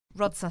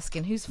Rod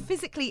Suskin, who's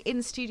physically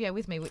in studio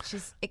with me, which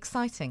is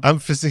exciting. I'm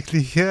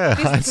physically here.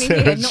 Physically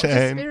here, not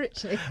just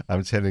spiritually.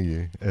 I'm telling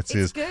you,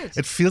 It's good.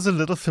 It feels a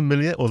little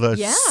familiar, although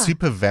Yeah. it's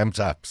super vamped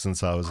up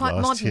since I was Quite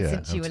last modern here.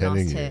 since you I'm were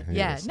telling last you. here.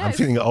 Yes. Yeah, no, I'm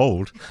feeling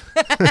old.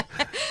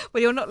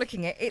 Well, you're not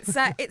looking it. It's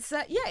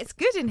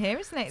good in here,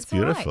 isn't it? It's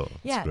beautiful. All right.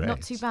 Yeah, it's great.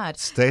 not too bad.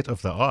 State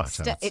of the art.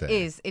 I would It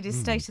say. is. It is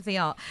state of the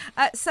art.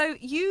 So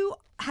you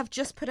have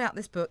just put out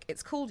this book.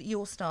 It's called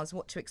Your Stars: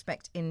 What to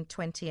Expect in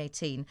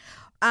 2018.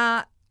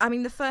 I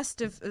mean,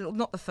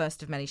 not the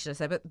first of many, should I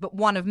say, but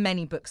one of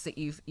many books that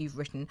you've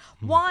written.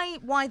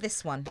 Why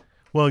this one?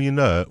 Well,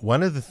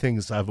 one of the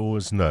things I've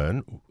always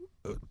known,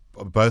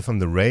 both on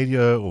the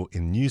radio or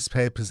in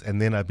newspapers, and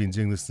then I've been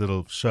doing this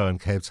little show on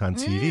Cape Town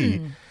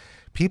TV.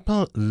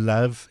 People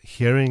love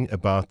hearing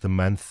about the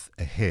month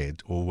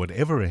ahead or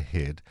whatever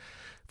ahead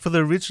for the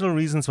original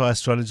reasons why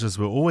astrologers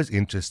were always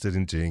interested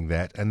in doing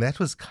that. And that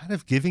was kind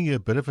of giving you a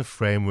bit of a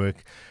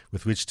framework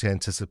with which to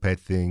anticipate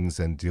things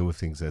and deal with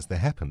things as they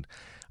happened.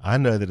 I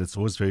know that it's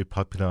always very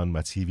popular on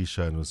my TV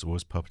show and was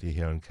always popular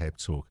here on Cape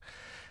Talk.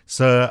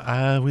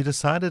 So we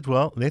decided,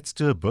 well, let's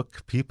do a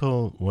book.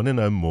 People want to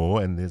know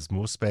more, and there's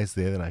more space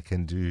there than I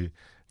can do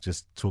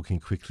just talking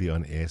quickly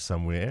on air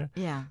somewhere.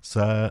 Yeah.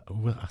 So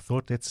I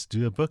thought, let's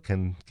do a book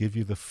and give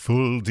you the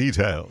full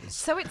details.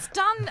 So it's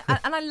done,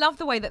 and I love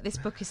the way that this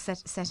book is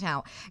set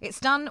out. It's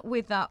done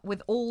with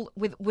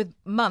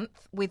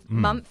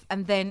month,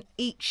 and then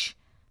each.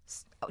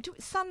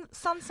 Sun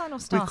sign or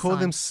star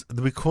sign?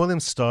 We call them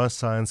star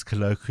signs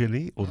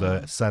colloquially,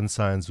 although sun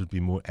signs would be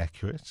more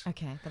accurate.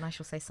 Okay, then I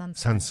shall say sun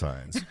Sun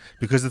signs,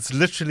 because it's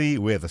literally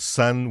where the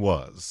sun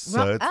was.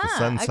 So it's the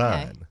sun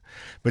sign.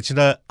 But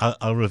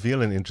I'll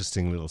reveal an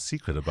interesting little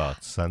secret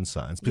about sun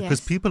signs,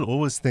 because people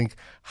always think,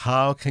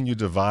 how can you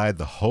divide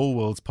the whole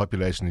world's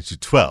population into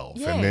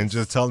 12 and then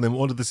just tell them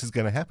all of this is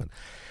going to happen?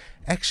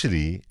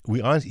 Actually, we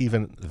aren't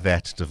even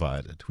that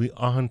divided. We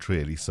aren't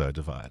really so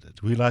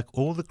divided. We're like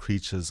all the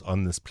creatures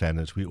on this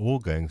planet. We're all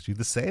going through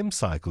the same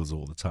cycles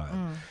all the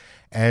time.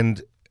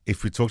 And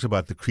if we talked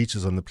about the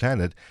creatures on the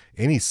planet,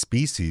 any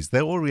species,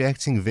 they're all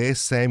reacting their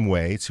same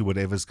way to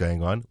whatever's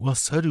going on. Well,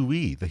 so do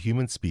we, the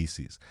human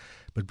species.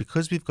 But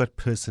because we've got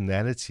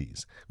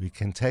personalities, we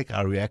can take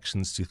our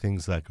reactions to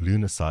things like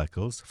lunar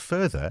cycles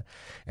further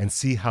and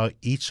see how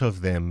each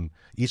of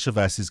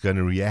us is going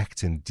to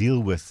react and deal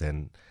with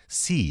and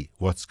see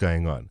what's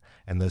going on.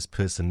 And those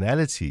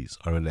personalities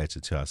are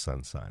related to our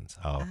sun signs,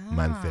 our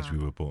month that we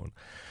were born.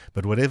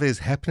 But whatever is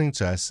happening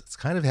to us, it's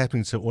kind of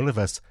happening to all of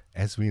us,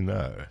 as we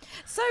know.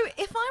 So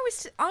if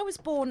I was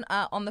born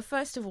on the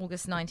 1st of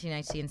August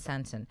 1980 in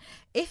Santon,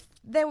 and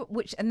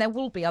there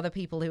will be other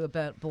people who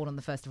are born on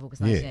the 1st of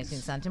August 1980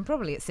 in Santon,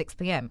 probably at 6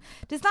 p.m.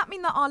 Does that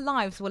mean that our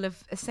lives will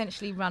have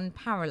essentially run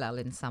parallel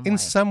in some way? In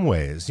some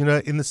ways,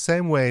 in the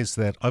same ways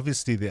that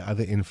obviously there are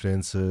other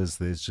influences,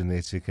 there's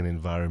genetic and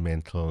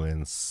environmental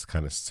and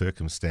kind of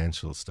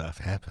circumstantial stuff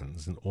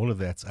happens, and all of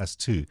that's us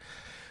too.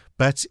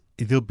 But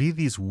there'll be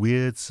these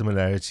weird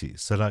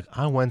similarities. So like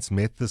I once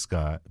met this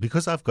guy,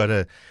 because I've got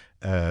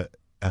a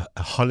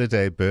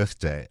holiday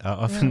birthday. I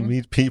often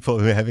meet people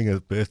who are having a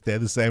birthday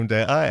the same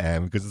day I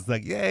am, because it's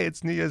like, yay,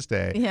 it's New Year's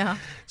Day. Yeah.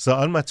 So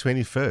on my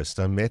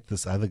 21st, I met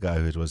this other guy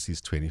who it was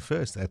his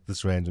 21st at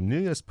this random New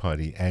Year's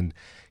party. And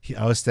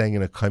I was staying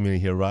in a commune.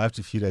 He arrived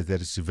a few days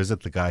later to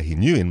visit the guy he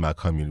knew in my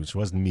commune, which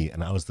wasn't me.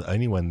 And I was the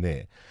only one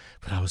there.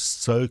 But I was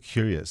so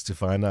curious to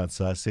find out.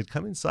 So I said,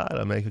 come inside,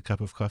 I'll make a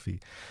cup of coffee.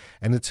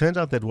 And it turned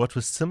out that what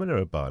was similar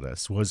about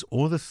us was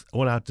all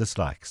our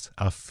dislikes,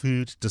 our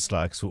food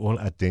dislikes were all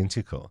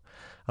identical.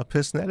 Our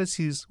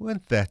personalities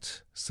weren't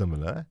that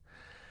similar,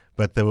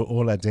 but they were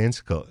all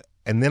identical.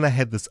 And then I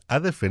had this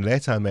other friend.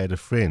 Later I made a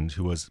friend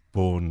who was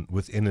born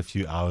within a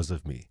few hours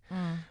of me.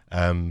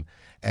 And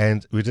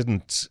I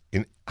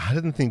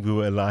didn't think we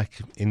were alike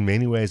in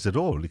many ways at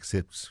all,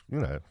 except,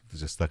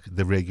 just like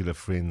the regular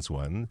friends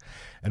one.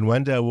 And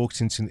one day I walked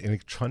into an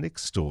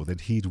electronics store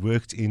that he'd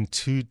worked in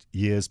 2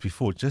 years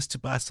before just to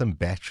buy some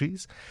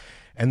batteries.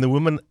 And the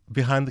woman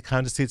behind the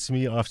counter said to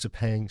me after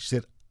paying, she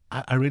said,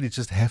 I really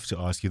just have to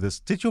ask you this.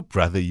 Did your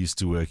brother used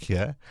to work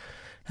here?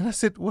 And I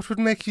said, what would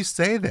make you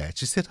say that?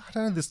 She said, I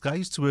don't know, this guy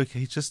used to work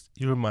here.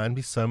 You remind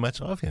me so much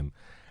of him.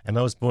 And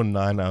I was born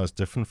 9 hours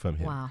different from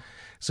him. Wow.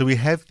 So we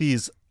have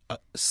these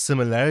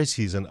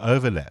similarities and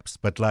overlaps,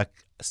 but like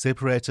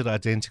separated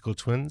identical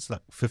twins,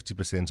 like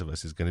 50% of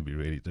us is going to be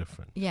really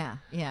different. Yeah.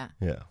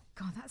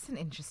 God, that's an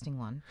interesting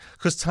one.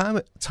 Because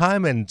time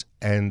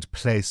and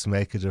place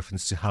make a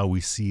difference to how we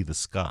see the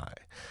sky.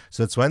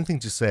 So it's one thing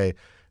to say,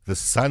 the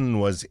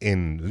sun was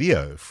in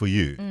Leo for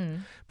you.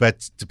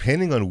 But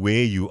depending on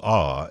where you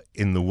are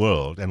in the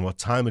world and what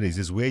time it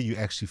is where you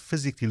actually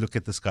physically look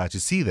at the sky to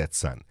see that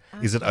sun.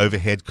 Okay. Is it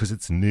overhead because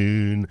it's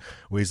noon,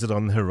 or is it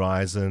on the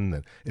horizon?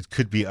 And it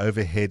could be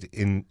overhead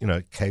in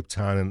Cape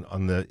Town and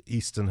on the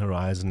eastern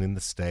horizon in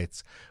the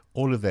States.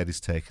 All of that is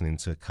taken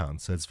into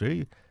account. So it's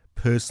very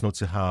personal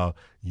to how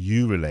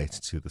you relate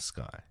to the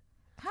sky.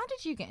 How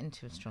did you get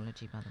into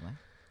astrology, by the way?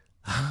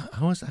 I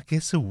was, I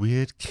guess, a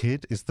weird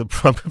kid is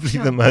probably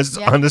the most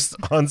honest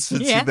answer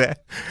to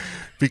that.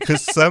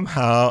 Because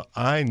somehow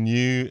I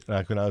knew,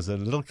 like when I was a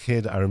little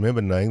kid, I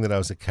remember knowing that I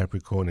was a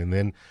Capricorn. And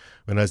then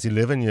when I was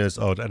 11 years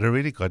old, I'd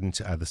already got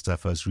into other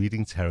stuff. I was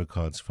reading tarot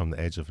cards from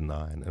the age of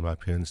 9. And my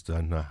parents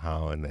don't know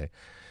how. And they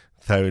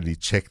thoroughly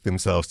checked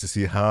themselves to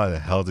see how the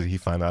hell did he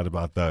find out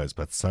about those.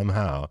 But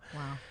somehow.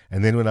 Wow.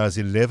 And then when I was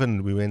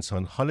 11, we went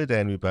on holiday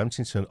and we bumped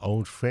into an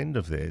old friend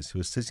of theirs who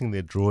was sitting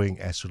there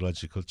drawing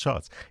astrological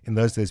charts. In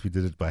those days, we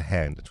did it by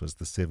hand. It was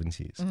the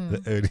 70s,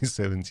 the early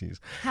 70s.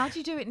 How do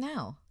you do it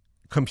now?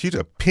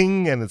 Computer,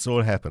 ping, and it's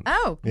all happened.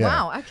 Oh,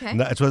 wow, okay.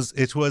 No, it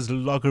was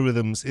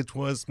logarithms. It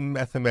was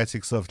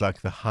mathematics of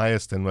like the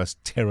highest and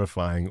most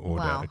terrifying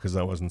order because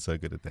I wasn't so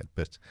good at that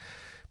bit.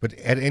 But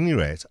at any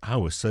rate, I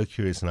was so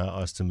curious and I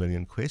asked a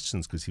million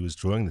questions because he was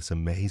drawing this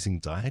amazing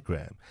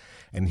diagram.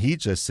 And he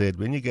just said,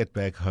 when you get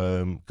back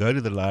home, go to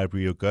the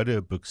library or go to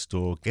a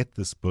bookstore, get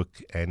this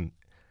book, and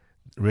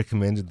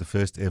recommended the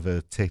first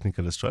ever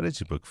technical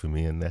astrology book for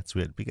me, and that's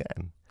where it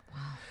began. Wow.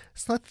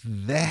 It's not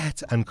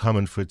that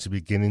uncommon for it to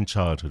begin in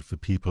childhood for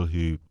people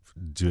who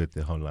do it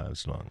their whole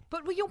lives long.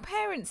 But were your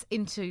parents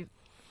into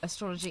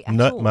astrology at all?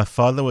 No, my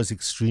father was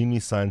extremely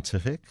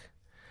scientific,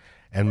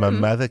 and my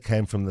mother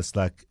came from this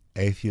like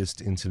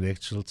atheist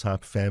intellectual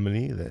type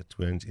family that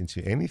weren't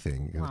into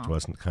anything. It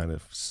wasn't kind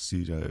of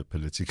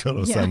pseudo-political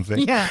or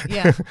something.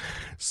 Yeah.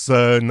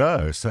 So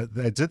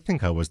they did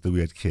think I was the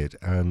weird kid.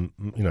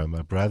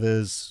 My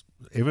brothers,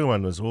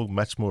 everyone was all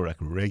much more like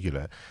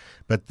regular.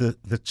 But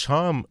the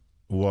charm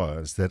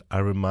was that I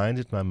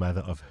reminded my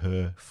mother of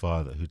her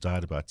father, who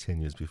died about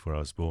 10 years before I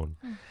was born.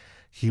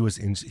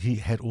 He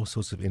had all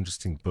sorts of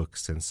interesting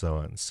books and so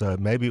on. So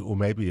maybe a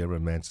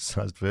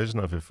romanticized version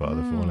of her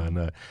father, for all I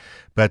know.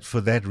 But for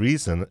that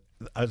reason,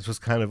 it was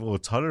kind of all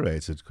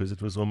tolerated because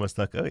it was almost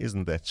like, oh,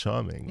 isn't that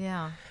charming?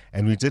 Yeah.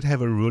 And we did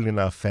have a rule in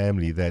our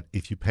family that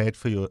if you paid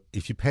for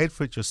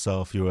it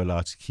yourself, you were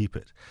allowed to keep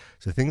it.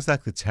 So things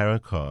like the tarot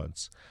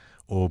cards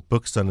or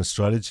books on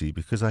astrology,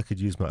 because I could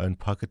use my own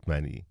pocket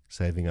money,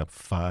 saving up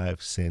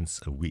 5 cents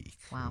a week.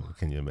 Wow.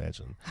 Can you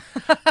imagine?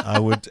 I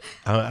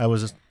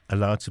was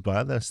allowed to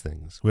buy those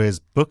things. Whereas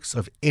books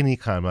of any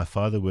kind, my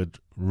father would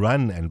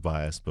run and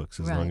buy us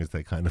books as long as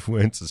they kind of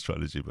weren't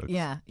astrology books.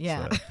 Yeah.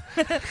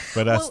 So,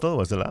 but I still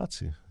was allowed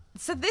to.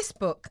 So this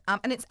book,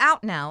 and it's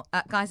out now,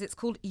 guys, it's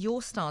called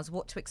Your Stars,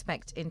 What to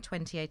Expect in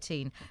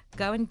 2018.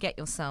 Go and get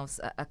yourselves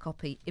a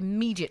copy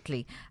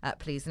immediately,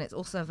 please. And it's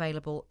also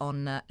available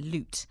on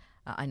Loot,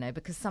 I know,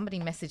 because somebody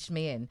messaged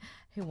me in,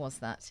 who was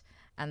that,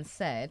 and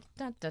said,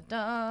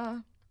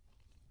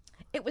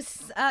 It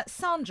was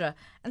Sandra,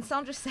 and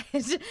Sandra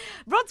said,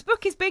 Rod's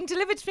book is being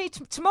delivered to me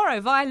tomorrow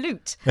via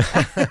Loot.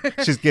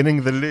 She's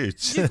getting the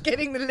loot. She's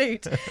getting the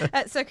loot.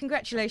 So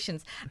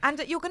congratulations. And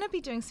you're going to be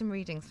doing some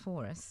readings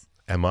for us.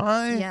 Am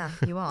I? Yeah,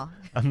 you are.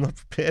 I'm not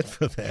prepared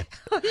for that.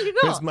 Are you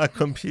not? Where's my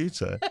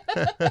computer?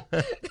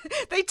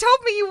 They told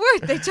me you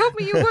would. They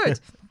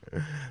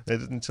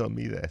didn't tell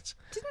me that.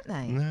 Didn't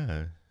they?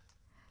 No.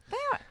 They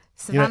are.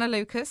 Savannah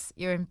Lucas,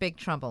 you're in big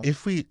trouble.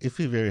 If we're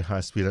very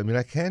high speed, I mean,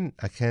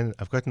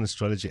 I've got an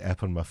astrology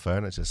app on my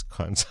phone. I just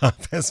can't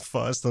type as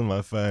fast on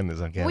my phone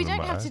as I can. We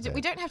don't have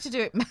to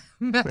do it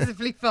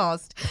massively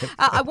fast.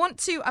 I want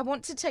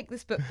to take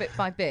this book bit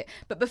by bit,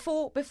 but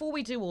before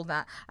we do all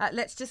that,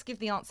 let's just give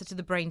the answer to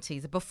the brain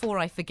teaser before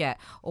I forget,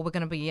 or we're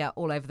going to be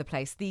all over the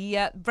place.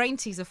 The brain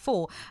teaser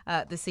for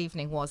this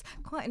evening was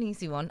quite an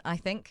easy one, I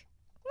think.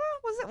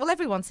 Was it? Well,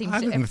 everyone seems to. I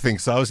didn't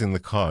think so. I was in the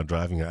car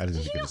driving it. I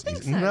didn't think it was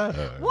easy. So? No.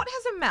 What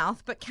has a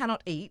mouth but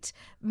cannot eat,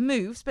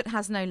 moves but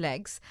has no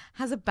legs,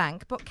 has a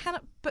bank but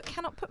cannot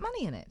put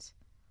money in it?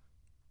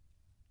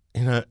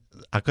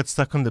 I got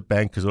stuck on the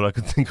bank because all I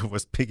could think of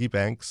was piggy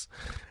banks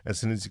as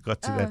soon as you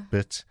got to that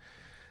bit.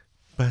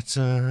 But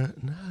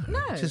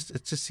no.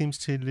 It just seems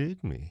to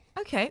elude me.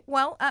 Okay,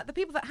 well, the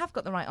people that have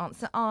got the right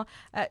answer are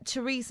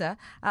Teresa,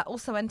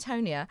 also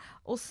Antonia,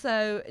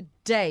 also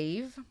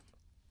Dave.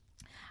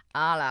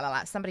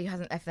 Somebody who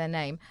hasn't left their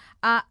name.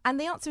 And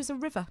the answer is a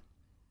river.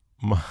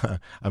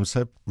 I'm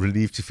so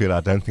relieved to feel I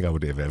don't think I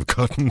would ever have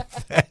gotten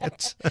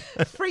that.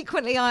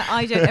 Frequently,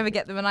 I don't ever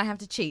get them and I have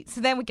to cheat.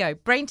 So there we go.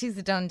 Brain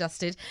teaser done and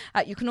dusted.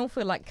 You can all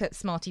feel like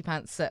smarty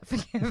pants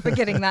for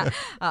getting that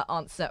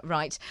answer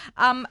right.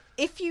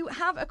 If you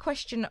have a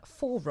question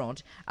for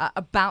Rod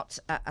about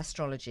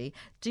astrology,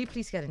 do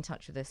please get in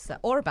touch with us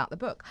or about the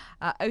book.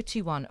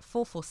 021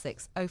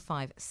 446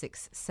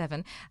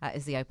 0567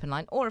 is the open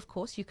line. Or, of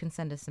course, you can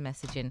send us a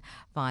message in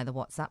via the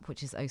WhatsApp,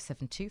 which is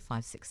 072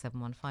 567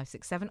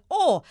 1567.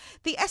 Or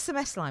the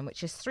SMS line,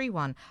 which is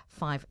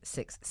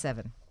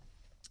 31567.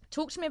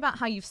 Talk to me about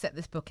how you've set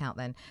this book out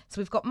then. So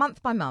we've got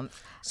month by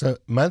month. So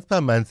month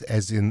by month,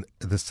 as in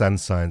the sun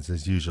signs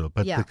as usual.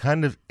 But the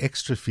kind of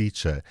extra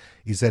feature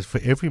is that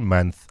for every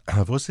month,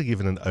 I've also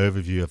given an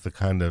overview of the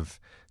kind of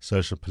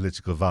social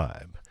political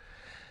vibe.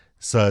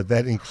 So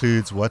that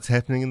includes what's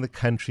happening in the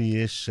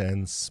country-ish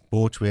and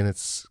sport when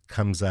it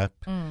comes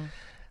up.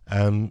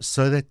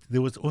 So that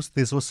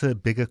there's also a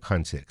bigger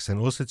context, and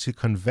also to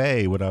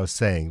convey what I was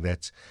saying,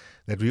 that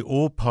we're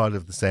all part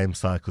of the same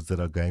cycles that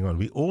are going on.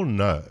 We all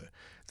know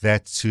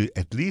that to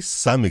at least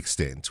some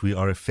extent we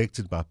are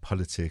affected by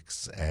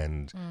politics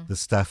and the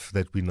stuff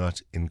that we're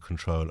not in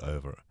control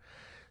over.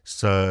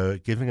 So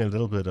giving a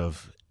little bit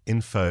of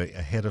info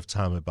ahead of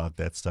time about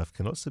that stuff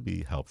can also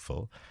be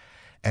helpful.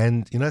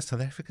 And,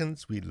 South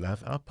Africans, we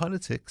love our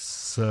politics.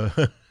 So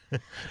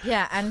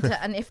yeah,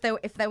 and if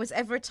there was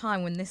ever a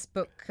time when this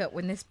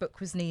book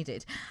was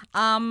needed,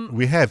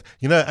 we have,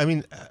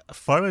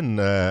 foreign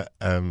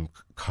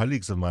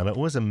colleagues of mine are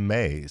always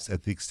amazed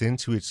at the extent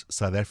to which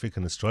South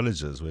African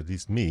astrologers, or at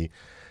least me,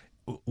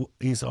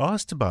 is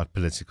asked about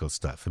political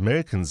stuff.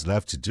 Americans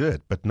love to do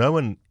it, but no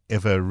one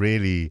ever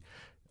really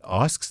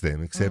asks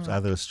them except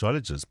other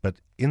astrologers. But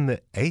in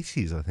the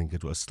 80s, I think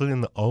it was, still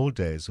in the old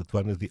days, with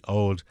one of the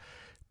old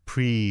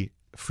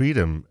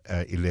pre-freedom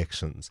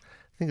elections,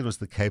 I think it was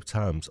the Cape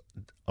Times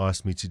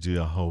asked me to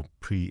do a whole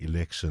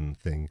pre-election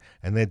thing,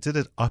 and they did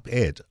it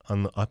op-ed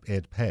on the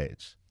op-ed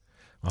page.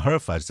 I'm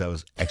horrified because I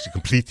was actually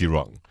completely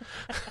wrong,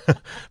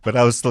 but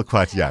I was still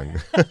quite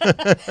young.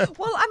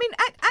 Well, I mean,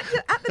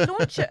 at the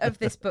launch of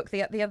this book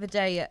the other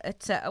day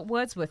at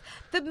Wordsworth,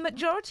 the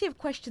majority of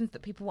questions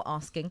that people were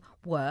asking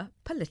were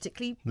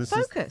politically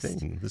focused.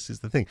 This is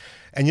the thing.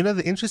 And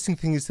the interesting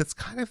thing is that's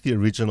kind of the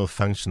original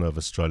function of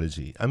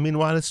astrology. I mean,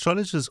 while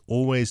astrologers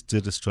always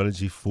did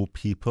astrology for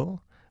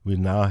people, we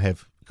now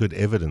have good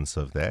evidence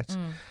of that.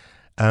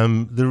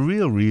 The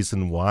real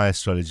reason why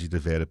astrology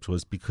developed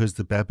was because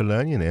the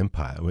Babylonian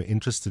Empire were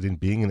interested in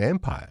being an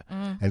empire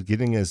and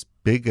getting as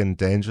big and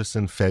dangerous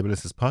and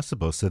fabulous as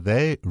possible. So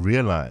they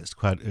realized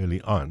quite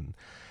early on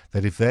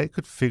that if they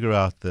could figure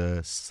out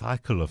the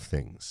cycle of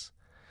things,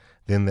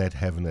 then they'd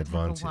have an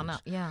advantage.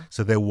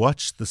 So they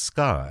watched the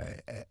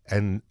sky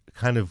and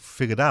kind of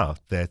figured out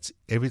that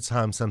every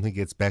time something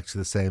gets back to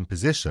the same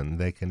position,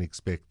 they can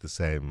expect the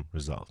same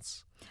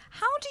results.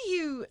 How do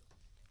you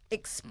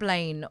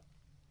explain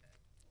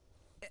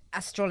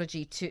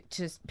astrology to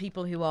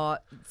people who are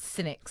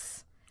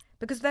cynics?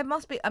 Because there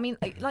must be, I mean,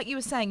 like you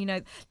were saying,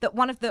 that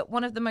one of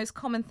the most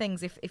common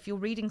things, if you're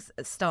reading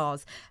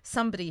stars,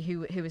 somebody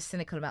who is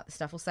cynical about the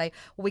stuff will say,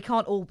 well, we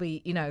can't all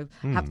be,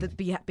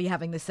 be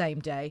having the same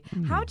day.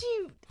 How do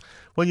you?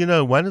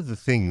 Well, one of the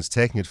things,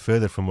 taking it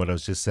further from what I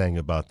was just saying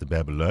about the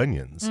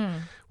Babylonians,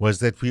 was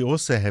that we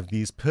also have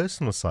these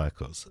personal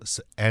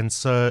cycles. And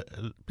so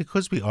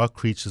because we are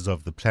creatures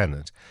of the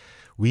planet,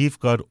 we've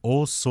got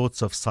all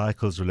sorts of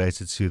cycles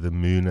related to the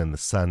moon and the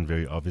sun,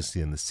 very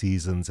obviously, and the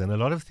seasons, and a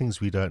lot of things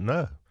we don't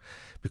know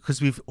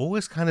because we've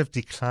always kind of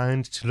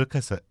declined to look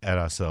at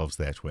ourselves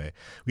that way.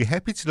 We're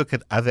happy to look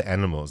at other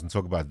animals and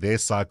talk about their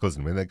cycles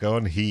and when they go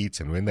on heat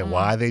and when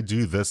why they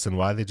do this and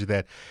why they do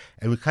that.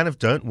 And we kind of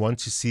don't want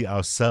to see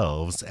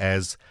ourselves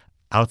as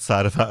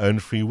outside of our own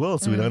free will,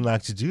 so we don't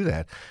like to do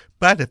that.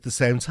 But at the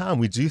same time,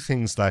 we do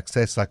things like,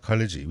 say,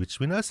 psychology, which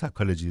we know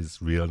psychology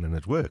is real and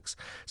it works.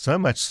 So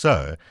much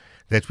so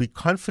that we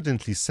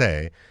confidently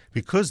say,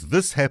 because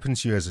this happened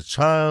to you as a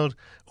child,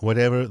 or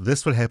whatever,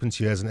 this will happen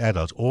to you as an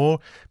adult. Or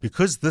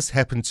because this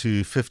happened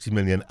to 50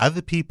 million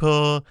other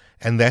people,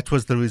 and that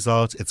was the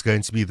result, it's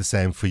going to be the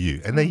same for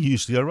you. And they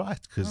usually are right,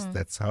 because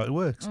that's how it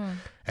works.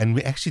 And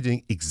we're actually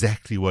doing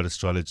exactly what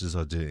astrologers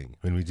are doing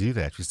when we do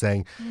that. We're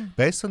saying,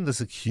 based on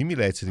this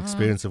accumulated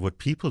experience of what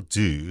people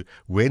do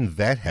when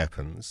that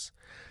happens,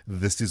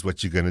 this is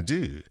what you're going to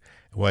do.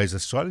 Whereas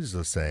astrologers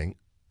are saying,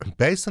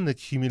 based on the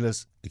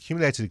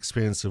accumulated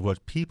experience of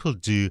what people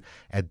do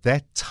at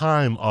that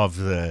time of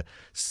the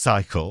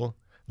cycle,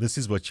 this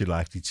is what you're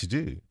likely to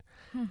do.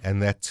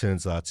 And that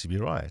turns out to be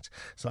right.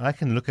 So I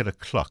can look at a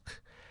clock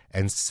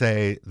and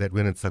say that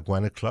when it's like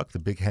 1 o'clock, the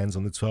big hands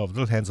on the 12,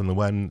 little hands on the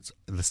 1,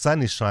 the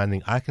sun is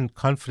shining, I can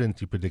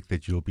confidently predict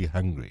that you'll be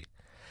hungry.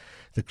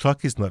 The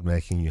clock is not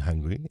making you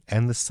hungry,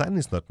 and the sun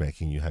is not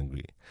making you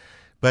hungry.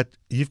 But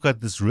you've got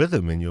this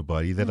rhythm in your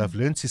body that I've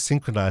learned to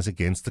synchronize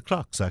against the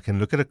clock. So I can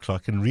look at a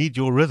clock and read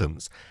your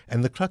rhythms.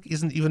 And the clock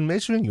isn't even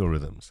measuring your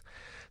rhythms.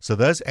 So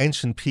those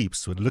ancient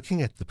peeps were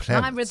looking at the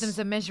planets. My rhythms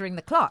are measuring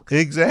the clock.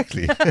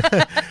 Exactly.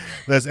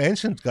 Those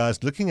ancient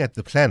guys looking at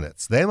the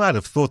planets, they might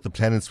have thought the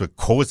planets were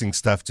causing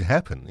stuff to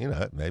happen.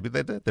 Maybe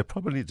they did. They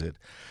probably did.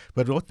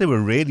 But what they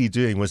were really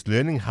doing was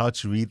learning how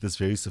to read this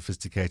very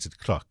sophisticated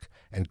clock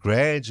and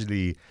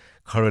gradually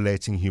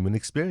correlating human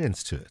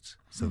experience to it.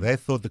 So they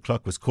thought the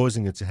clock was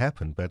causing it to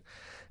happen, but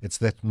it's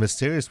that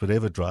mysterious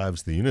whatever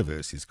drives the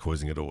universe is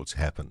causing it all to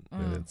happen.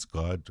 Whether it's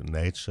God,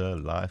 nature,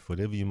 life,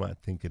 whatever you might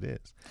think it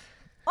is.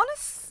 On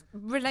a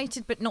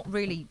related but not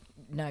really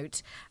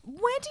note,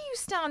 where do you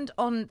stand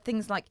on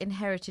things like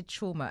inherited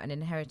trauma and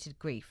inherited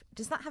grief?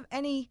 Does that have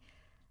any?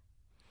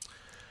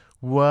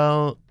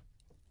 Well,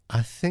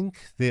 I think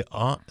there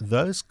are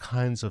those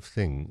kinds of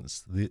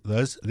things.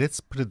 Let's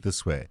put it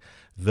this way: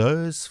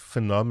 those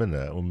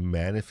phenomena or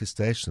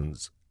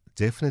manifestations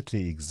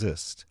definitely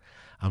exist.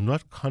 I'm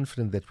not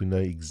confident that we know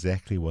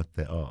exactly what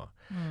they are.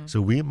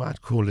 So we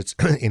might call it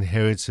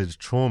inherited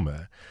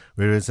trauma,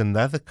 whereas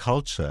another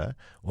culture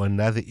or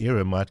another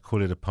era might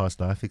call it a past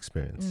life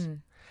experience.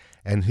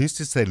 And who's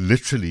to say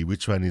literally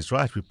which one is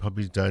right? We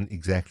probably don't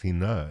exactly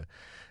know.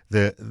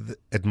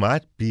 It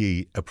might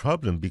be a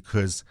problem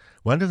because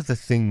one of the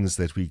things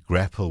that we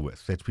grapple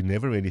with, that we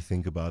never really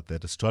think about,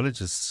 that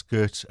astrologers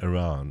skirt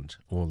around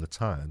all the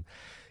time,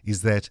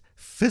 is that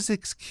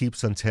physics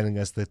keeps on telling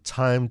us that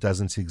time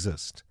doesn't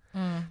exist.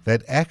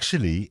 That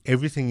actually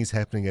everything is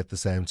happening at the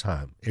same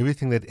time.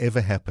 Everything that ever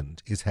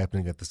happened is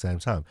happening at the same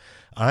time.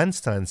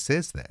 Einstein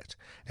says that,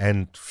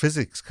 and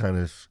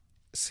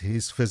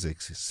his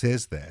physics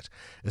says that.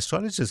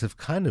 Astrologers have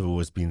kind of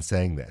always been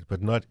saying that,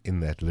 but not in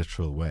that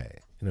literal way.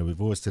 We've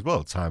always said,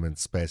 well, time and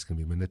space can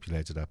be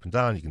manipulated up and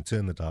down. You can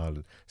turn the dial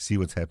and see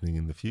what's happening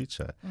in the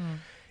future.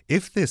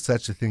 If there's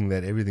such a thing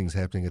that everything's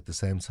happening at the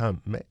same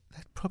time, that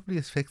probably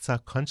affects our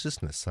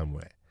consciousness some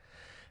way.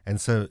 And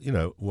so,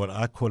 what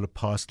I call a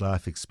past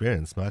life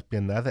experience might be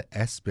another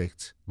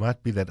aspect,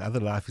 might be that other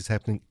life is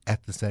happening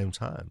at the same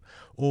time.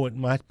 Or it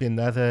might be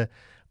another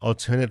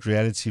alternate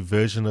reality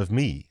version of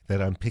me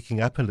that I'm picking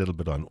up a little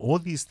bit on. All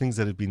these things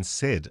that have been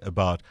said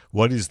about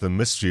what is the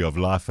mystery of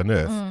life on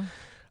Earth,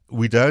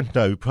 we don't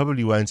know, we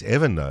probably won't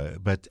ever know,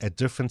 but at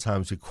different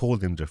times we call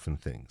them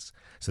different things.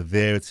 So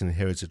there it's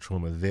inherited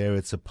trauma, there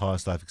it's a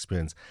past life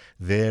experience,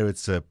 there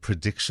it's a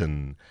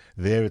prediction,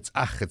 there it's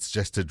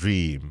just a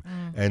dream.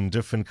 And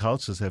different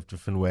cultures have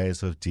different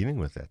ways of dealing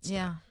with that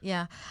stuff.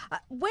 Yeah.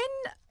 When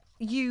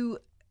you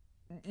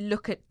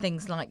look at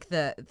things like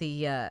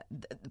the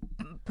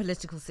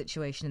political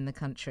situation in the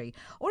country,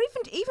 or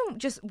even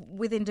just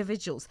with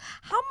individuals,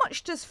 how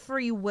much does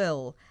free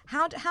will,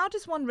 how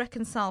does one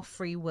reconcile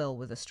free will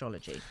with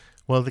astrology?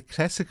 Well, the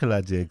classical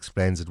idea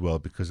explains it well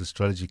because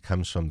astrology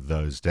comes from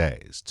those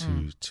days,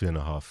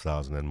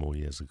 2,500 and more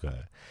years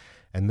ago.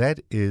 And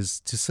that is,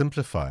 to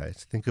simplify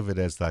it, think of it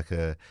as like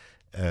a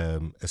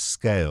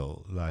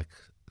scale, like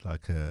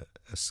a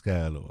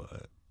scale or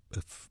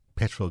a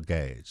petrol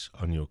gauge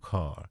on your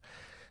car.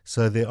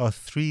 So there are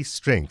three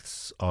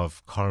strengths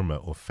of karma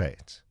or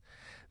fate.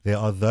 There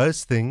are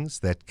those things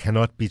that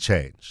cannot be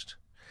changed.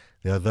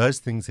 There are those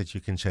things that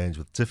you can change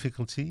with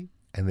difficulty,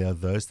 and there are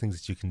those things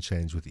that you can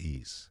change with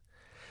ease.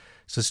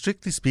 So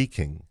strictly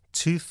speaking,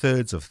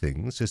 2/3 of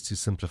things, just to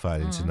simplify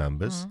it into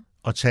numbers,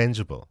 are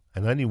changeable,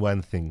 and only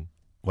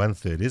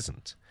 1/3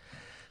 isn't.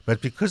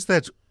 But because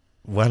that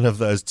one of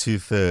those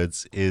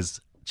 2/3 is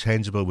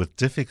changeable with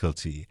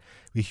difficulty,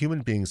 we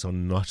human beings are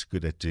not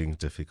good at doing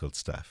difficult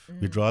stuff.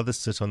 We'd rather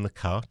sit on the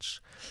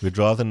couch. We'd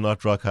rather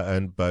not rock our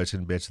own boat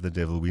and bet to the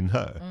devil we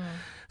know.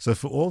 So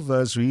for all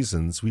those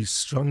reasons, we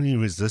strongly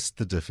resist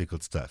the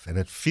difficult stuff, and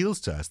it feels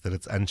to us that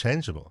it's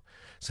unchangeable.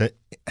 So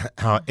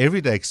our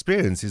everyday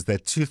experience is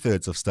that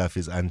 2/3 of stuff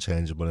is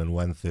unchangeable and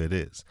 1/3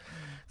 is.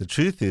 The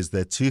truth is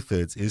that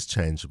 2/3 is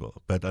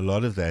changeable, but a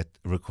lot of that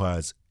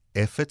requires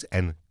effort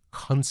and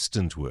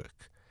constant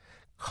work.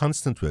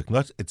 Constant work,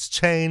 not it's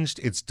changed,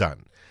 it's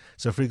done.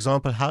 So, for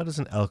example, how does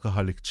an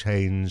alcoholic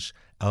change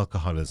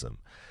alcoholism?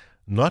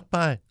 Not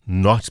by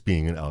not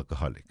being an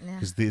alcoholic,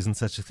 because there isn't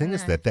such a thing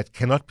as that. That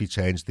cannot be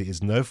changed. There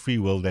is no free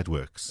will that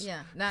works.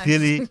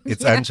 Clearly,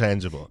 it's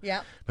unchangeable.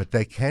 But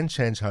they can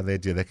change how they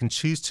do. They can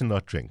choose to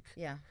not drink.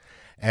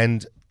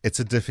 And it's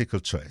a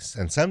difficult choice.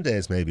 And some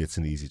days maybe it's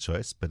an easy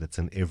choice, but it's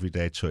an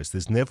everyday choice.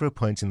 There's never a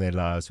point in their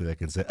lives where they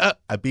can say, oh,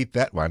 I beat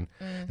that one.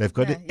 They've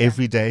got to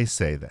every day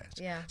say that.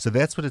 So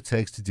that's what it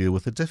takes to deal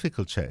with a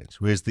difficult change.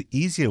 Whereas the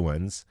easier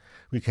ones,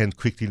 we can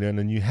quickly learn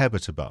a new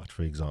habit about,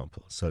 for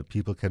example. So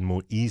people can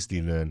more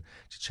easily learn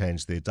to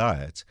change their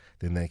diet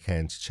than they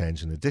can to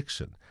change an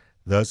addiction.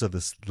 Those are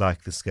the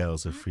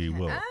scales of free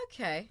will.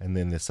 And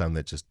then there's some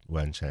that just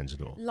won't change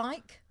at all.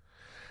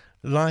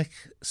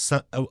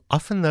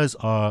 Often those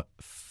are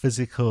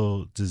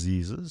physical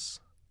diseases,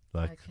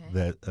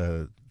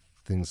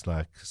 things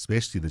like,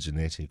 especially the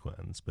genetic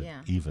ones, but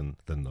even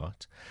the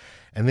not.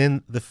 And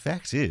then the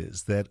fact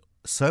is that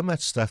so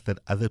much stuff that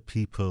other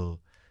people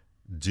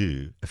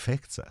do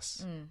affects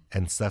us,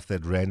 and stuff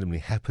that randomly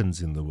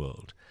happens in the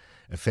world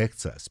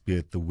affects us, be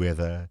it the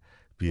weather,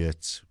 be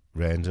it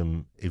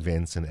random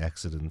events and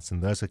accidents,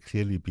 and those are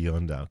clearly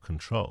beyond our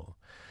control.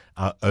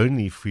 Our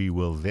only free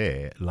will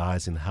there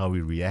lies in how we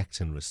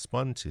react and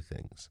respond to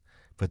things.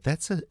 But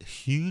that's a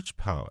huge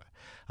power.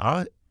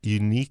 Our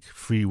unique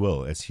free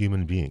will as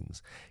human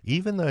beings,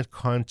 even though it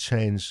can't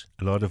change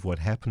a lot of what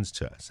happens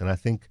to us. And I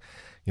think,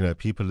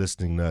 people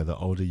listening know the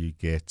older you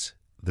get,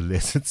 the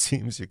less it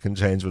seems you can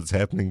change what's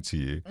happening to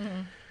you.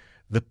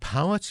 The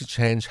power to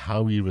change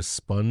how we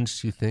respond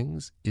to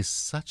things is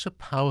such a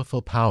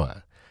powerful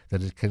power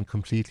that it can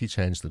completely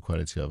change the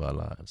quality of our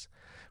lives.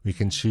 We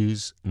can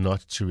choose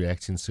not to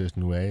react in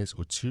certain ways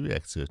or to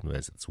react certain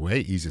ways. It's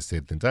way easier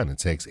said than done. It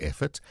takes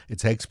effort. It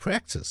takes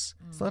practice.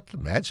 It's not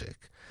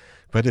magic,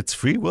 but it's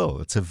free will.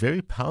 It's a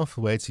very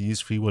powerful way to use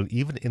free will,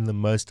 even in the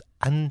most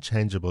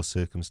unchangeable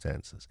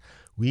circumstances.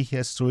 We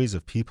hear stories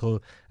of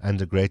people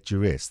under great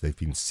duress. They've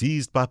been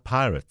seized by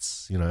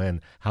pirates, and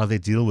how they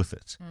deal with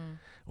it.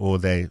 or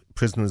they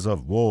prisoners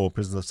of war,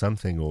 prisoners of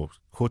something, or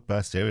caught by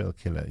a serial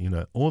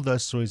killer. All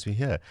those stories we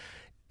hear.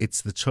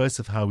 It's the choice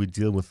of how we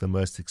deal with the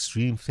most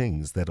extreme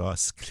things that are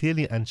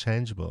clearly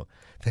unchangeable,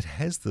 that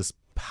has this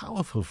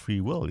powerful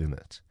free will in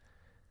it.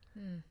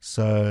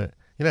 So,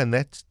 and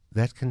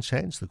that can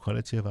change the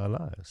quality of our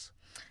lives.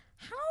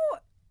 How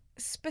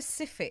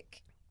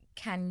specific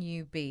can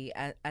you be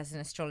as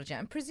an astrologer?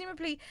 And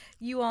presumably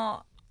you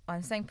are,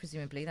 I'm saying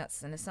presumably,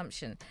 that's an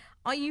assumption.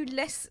 Are you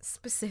less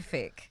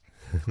specific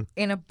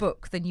in a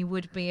book than you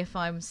would be if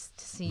I was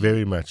to see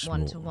very much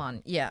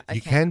one-to-one? Yeah, okay.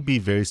 You can be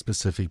very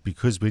specific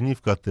because when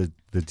you've got the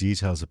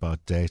details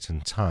about date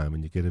and time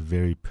and you get a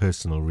very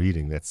personal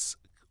reading that's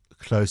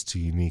close to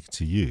unique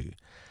to you,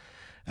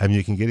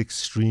 you can get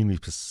extremely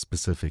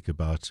specific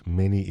about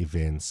many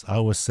events. I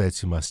always say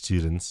to my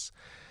students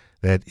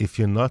that if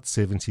you're not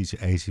 70 to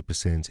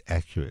 80%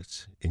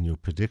 accurate in your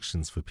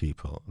predictions for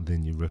people,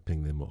 then you're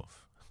ripping them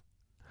off.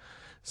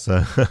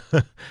 So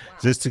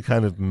just to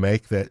kind of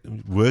work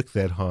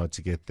that hard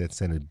to get that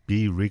standard,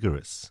 be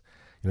rigorous.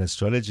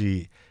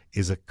 Astrology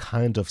is a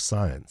kind of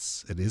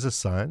science. It is a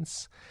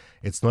science.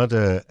 It's not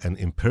an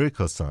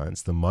empirical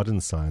science, the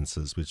modern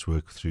sciences which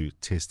work through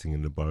testing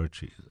in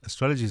laboratory.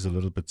 Astrology is a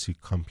little bit too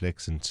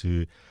complex and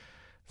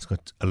it's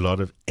got a lot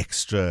of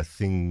extra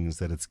things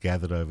that it's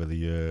gathered over the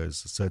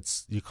years. So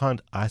you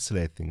can't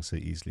isolate things so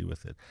easily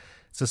with it.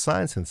 It's a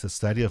science and it's a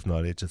study of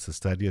knowledge. It's a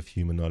study of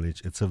human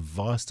knowledge. It's a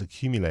vast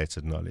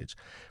accumulated knowledge,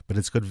 but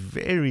it's got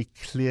very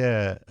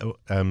clear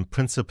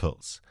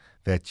principles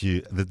that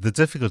the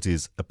difficulty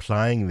is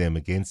applying them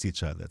against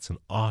each other. It's an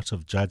art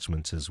of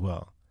judgment as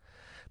well.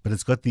 But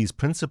it's got these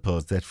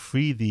principles that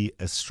free the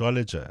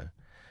astrologer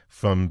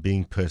from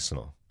being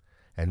personal.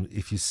 And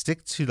if you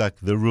stick to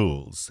the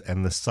rules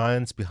and the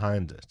science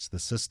behind it, the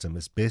system,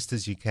 as best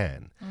as you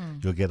can,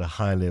 you'll get a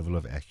high level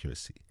of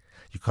accuracy.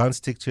 You can't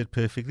stick to it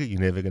perfectly.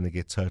 You're never going to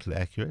get totally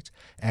accurate.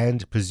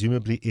 And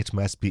presumably it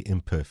must be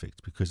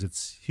imperfect because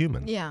it's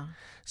human. Yeah.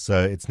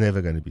 So it's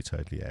never going to be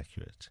totally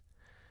accurate.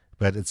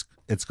 But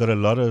it's got a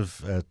lot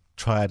of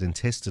tried and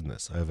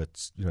testedness over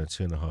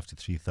 2,500 to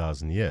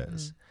 3,000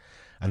 years.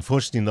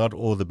 Unfortunately, not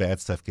all the bad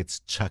stuff gets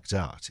chucked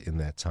out in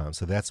that time.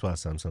 So that's why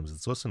sometimes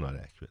it's also not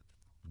accurate.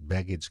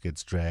 Baggage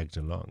gets dragged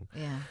along.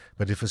 Yeah.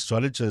 But if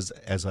astrologers,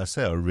 as I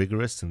say, are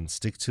rigorous and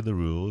stick to the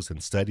rules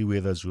and study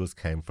where those rules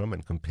came from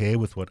and compare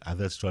with what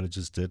other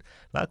astrologers did,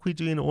 like we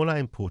do in all our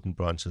important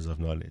branches of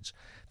knowledge,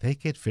 they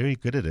get very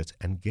good at it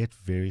and get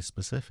very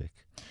specific.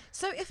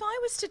 So if I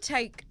was to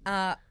take,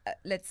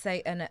 let's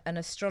say, an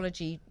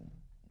astrology,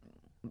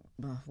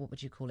 what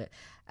would you call it?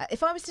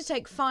 If I was to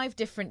take 5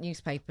 different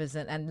newspapers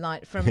and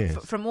line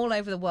from all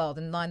over the world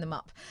and line them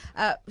up,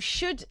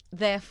 should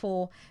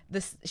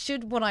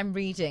what I'm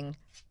reading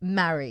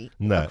marry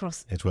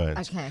across? No, it won't.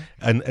 Okay.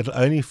 And it'll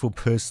only for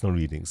personal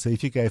readings. So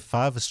if you gave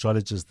 5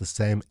 astrologers the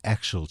same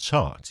actual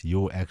chart,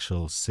 your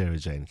actual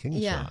Sara-Jayne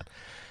King chart,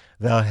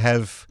 they'll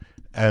have...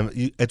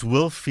 it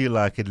will feel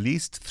like at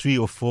least 3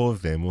 or 4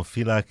 of them will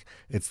feel like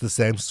it's the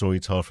same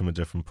story told from a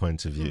different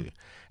point of view.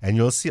 And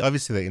you'll see,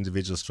 obviously, the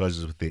individual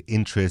astrologers with their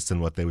interests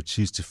and what they would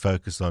choose to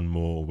focus on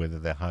more, whether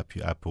they hype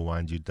you up or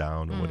wind you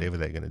down or whatever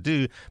they're going to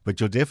do. But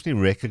you'll definitely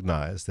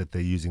recognize that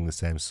they're using the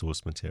same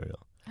source material.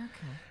 Okay.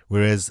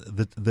 Whereas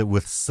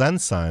with sun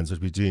signs, what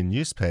we do in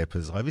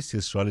newspapers, obviously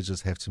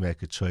astrologers have to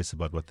make a choice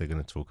about what they're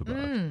going to talk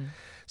about.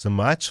 So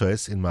my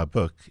choice in my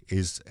book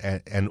is,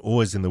 and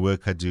always in the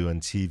work I do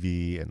on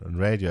TV and on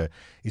radio,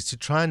 is to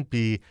try and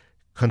be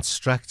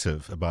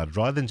constructive about it.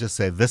 Rather than just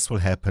say this will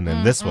happen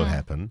and this will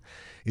happen,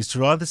 is to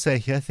rather say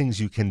here are things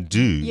you can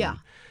do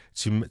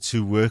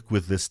to work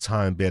with this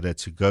time better,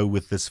 to go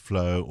with this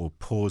flow or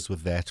pause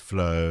with that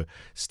flow,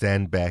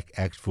 stand back,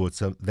 act forward.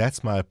 So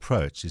that's my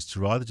approach, is to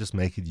rather just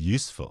make it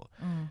useful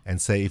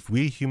and say if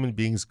we human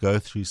beings go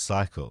through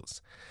cycles,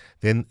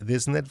 then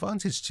there's an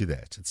advantage to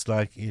that. It's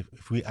like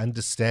if we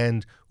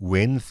understand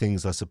when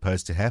things are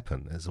supposed to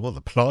happen, as well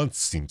the plants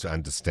seem to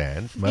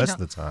understand most of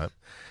the time,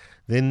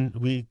 then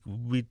we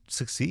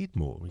succeed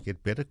more. We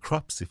get better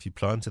crops if you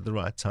plant at the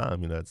right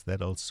time. It's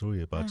that old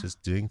story about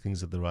just doing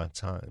things at the right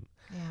time.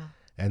 Yeah.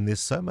 And there's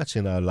so much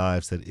in our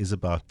lives that is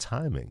about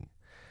timing.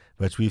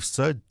 But we've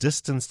so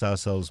distanced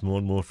ourselves more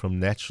and more from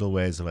natural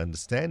ways of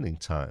understanding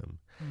time.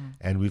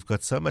 And we've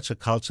got so much a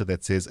culture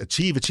that says,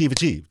 achieve, achieve,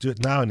 achieve. Do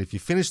it now. And if you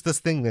finish this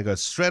thing, they go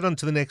straight on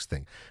to the next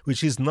thing,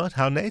 which is not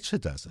how nature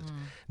does it.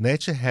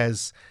 Nature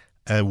has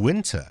a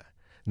winter.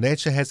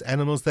 Nature has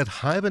animals that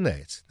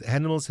hibernate.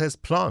 Animals has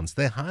plants.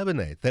 They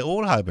hibernate. They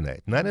all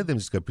hibernate. None of them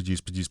just go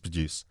produce, produce,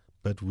 produce.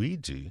 But we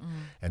do.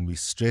 And we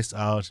stress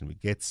out and we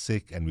get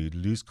sick and we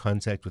lose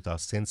contact with our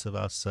sense of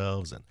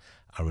ourselves and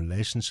our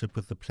relationship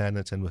with the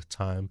planet and with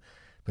time.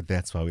 But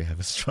that's why we have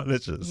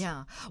astrologers.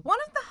 Yeah. One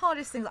of the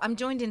hardest things? I'm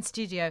joined in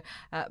studio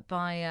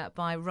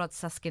by Rod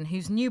Suskin,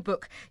 whose new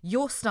book,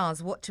 Your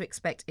Stars, What to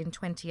Expect in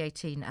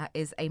 2018,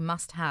 is a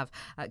must-have.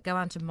 Go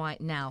out and buy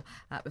it now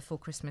before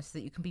Christmas so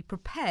that you can be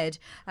prepared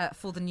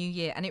for the new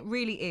year. And it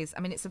really is. I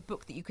mean, it's a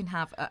book that you can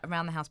have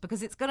around the house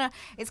because it's gonna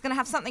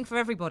have something for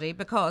everybody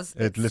because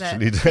it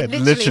literally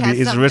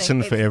is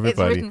written for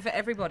everybody. It's written for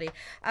everybody.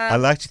 I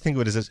like to think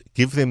of it as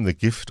give them the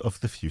gift of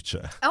the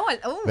future.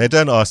 Oh. They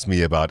don't ask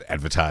me about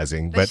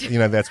advertising, but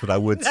that's what I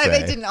would say. No,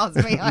 they didn't ask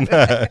me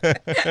either.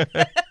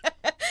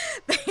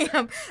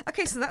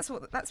 Okay, so that's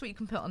what you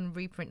can put on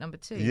reprint number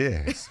 2.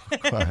 Yes,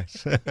 quite.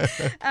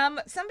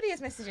 Somebody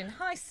is messaging,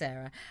 "Hi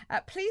Sarah,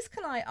 please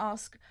can I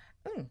ask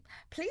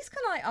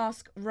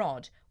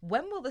Rod,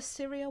 when will the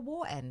Syria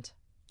war end?"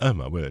 Oh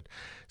my word.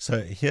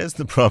 So here's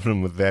the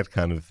problem with that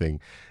kind of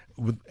thing.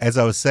 As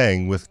I was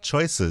saying, with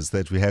choices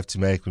that we have to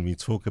make when we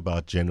talk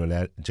about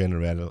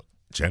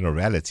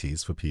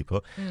generalities for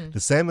people, the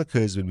same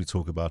occurs when we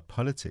talk about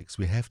politics.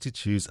 We have to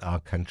choose our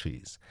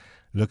countries.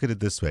 Look at it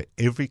this way.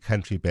 Every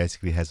country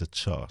basically has a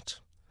chart.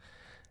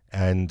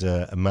 And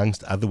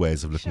amongst other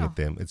ways of looking at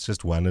them, it's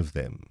just one of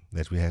them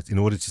that we have in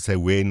order to say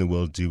where in the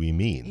world do we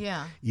mean.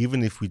 Yeah.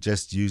 Even if we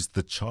just use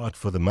the chart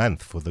for the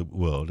month for the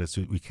world, as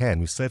we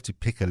can, we still have to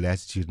pick a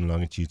latitude and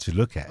longitude to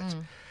look at.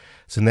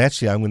 So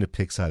naturally, I'm going to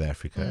pick South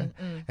Africa.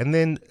 And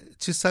then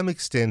to some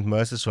extent,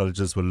 most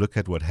astrologers will look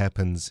at what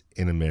happens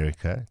in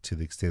America to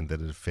the extent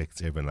that it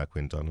affects everyone, like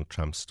when Donald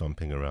Trump's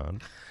stomping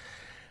around.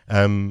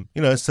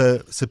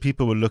 So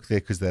people will look there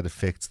because that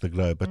affects the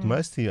globe. But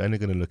mostly you're only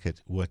going to look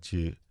at what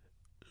you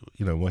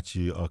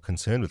are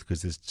concerned with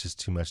because there's just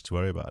too much to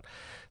worry about.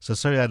 So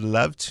sorry, I'd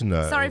love to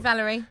know. Sorry,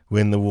 Valerie.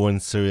 When the war in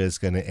Syria is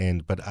going to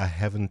end, but I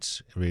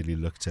haven't really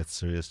looked at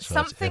Syria's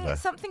chart ever.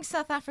 Something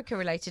South Africa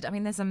related. I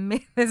mean, there's a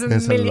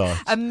myriad,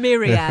 a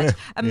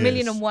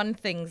million and one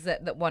things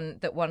that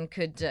one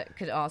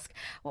could ask.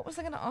 What was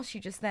I going to ask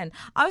you just then?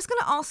 I was going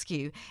to ask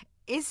you,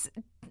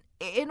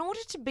 in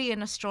order to be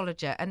an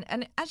astrologer,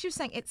 and as you're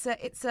saying, it's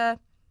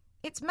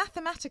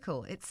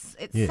mathematical, it's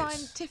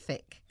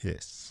scientific.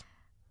 Yes.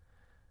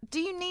 Do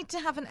you need to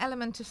have an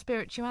element of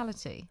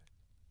spirituality?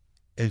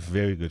 A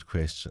very good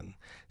question.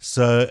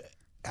 So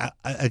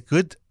a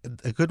good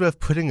way of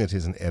putting it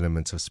is an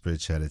element of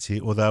spirituality,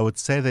 although I would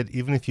say that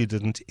even if you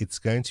didn't, it's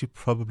going to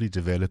probably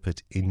develop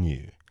it in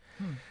you.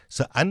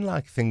 So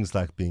unlike things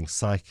like being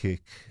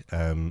psychic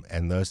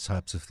and those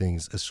types of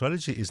things,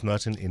 astrology is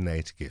not an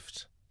innate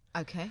gift.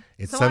 Okay.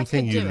 It's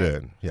something you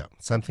learn. Yeah,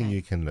 something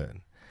you can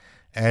learn.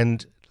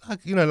 And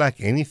like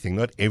anything,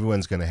 not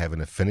everyone's going to have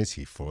an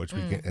affinity for it.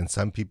 And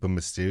some people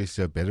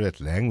mysteriously are better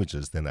at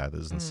languages than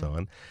others and so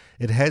on.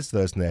 It has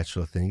those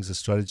natural things.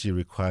 Astrology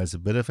requires a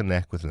bit of a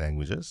knack with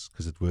languages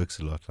because it works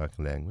a lot like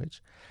a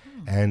language.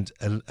 And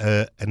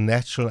a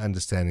natural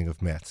understanding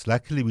of maths.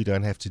 Luckily, we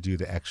don't have to do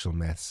the actual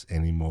maths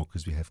anymore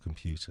because we have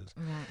computers.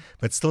 Right.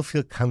 But still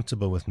feel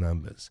comfortable with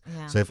numbers.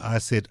 Yeah. So if I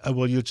said, oh,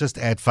 well, you'll just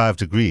add 5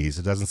 degrees,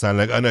 it doesn't sound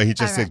like, oh, no, he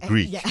just said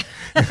Greek. Yeah.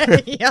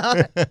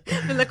 Yeah.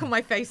 The look on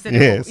my face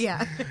anymore. Yes.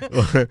 Yeah.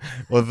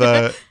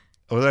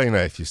 Although,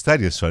 if you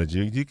study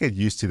astrology, you get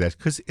used to that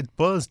because it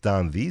boils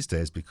down these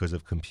days because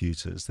of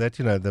computers that,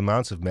 the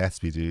amount of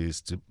maths we do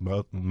is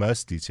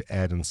mostly to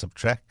add and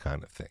subtract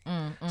kind of thing.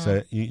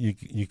 So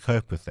you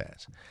cope with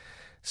that.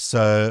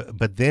 So,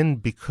 but then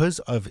because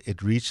of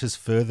it reaches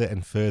further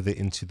and further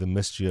into the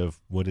mystery of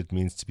what it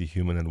means to be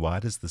human and why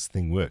does this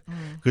thing work?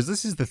 Because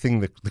this is the thing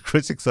that the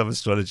critics of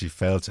astrology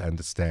fail to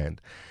understand.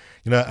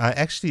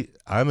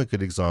 I'm a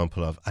good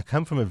example of, I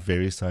come from a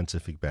very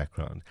scientific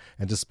background.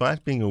 And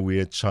despite being a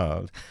weird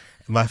child,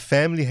 my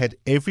family had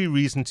every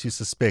reason to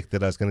suspect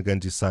that I was going to go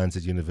and do science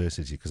at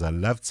university because I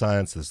loved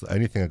science. That's the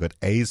only thing I got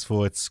A's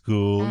for at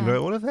school,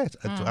 all of that.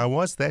 I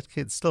was that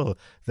kid still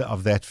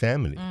of that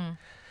family.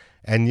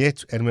 And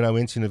when I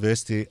went to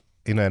university,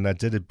 and I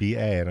did a BA,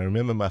 and I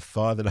remember my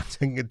father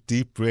taking a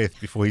deep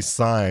breath before he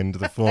signed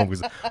the form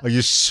because, are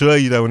you sure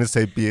you don't want to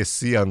say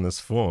BSc on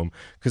this form?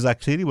 Because I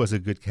clearly was a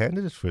good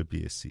candidate for a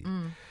BSc.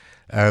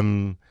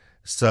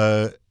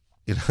 So,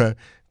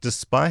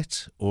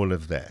 despite all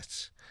of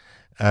that,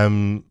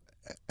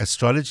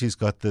 astrology's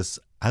got this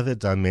other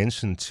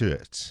dimension to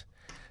it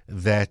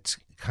that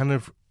kind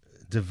of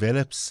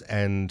develops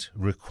and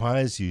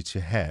requires you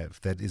to have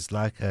that is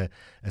like a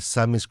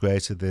sum is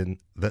greater than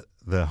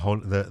the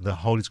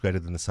whole is greater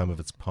than the sum of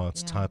its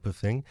parts type of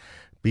thing.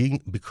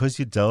 Because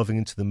you're delving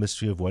into the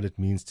mystery of what it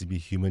means to be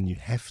human, you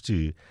have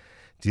to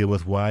deal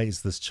with why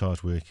is this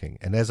chart working.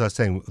 And as I was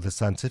saying, with the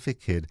scientific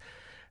kid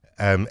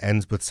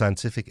and with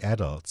scientific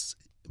adults,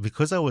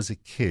 because I was a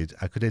kid,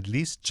 I could at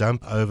least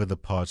jump over the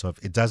part of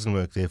it doesn't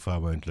work, therefore I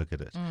won't look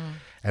at it.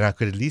 And I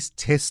could at least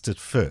test it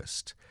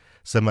first.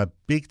 So my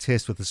big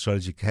test with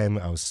astrology came,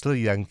 I was still a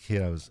young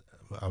kid,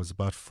 I was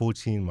about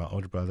 14, my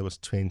older brother was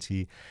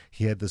 20,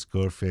 he had this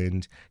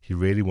girlfriend, he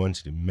really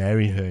wanted to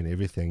marry her and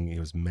everything, he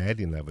was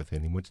madly in love with her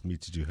and he wanted me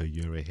to do her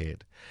year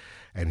ahead.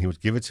 And he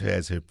would give it to her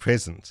as her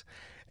present.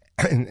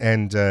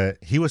 And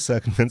he was so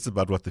convinced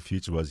about what the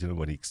future was,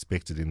 what he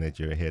expected in that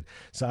year ahead.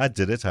 So I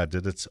did it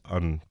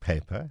on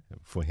paper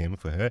for him,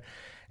 for her.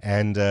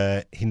 And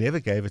he never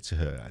gave it to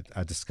her.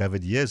 I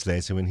discovered years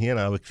later when he and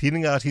I were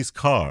cleaning out his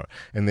car,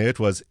 and there it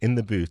was in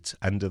the boot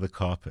under the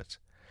carpet.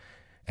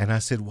 And I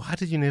said, why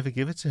did you never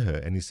give it to her?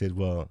 And he said,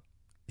 well,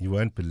 you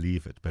won't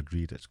believe it, but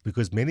read it.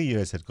 Because many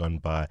years had gone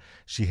by.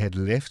 She had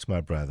left my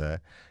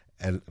brother,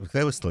 and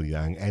they were still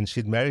young, and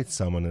she'd married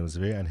someone, and it was a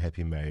very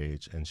unhappy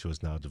marriage, and she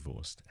was now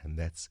divorced. And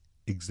that's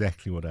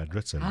exactly what I'd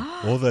written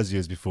all those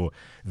years before,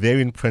 there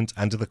in print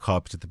under the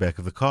carpet at the back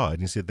of the car.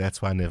 And he said,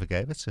 that's why I never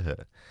gave it to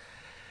her.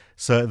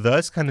 So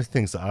those kind of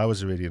things, I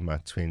was already in my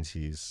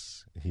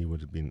 20s. He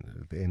would have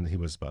been, then he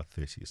was about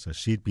 30. So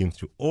she'd been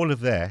through all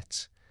of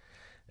that.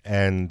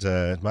 And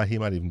he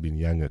might even been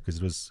younger, because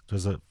it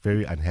was a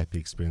very unhappy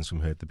experience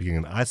from her at the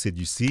beginning. And I said,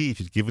 you see, if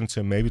you'd given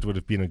to her, maybe it would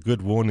have been a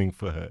good warning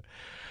for her.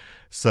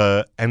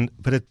 So,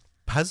 but it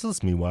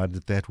puzzles me, why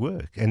did that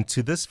work? And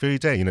to this very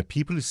day,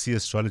 people who see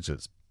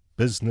astrologers,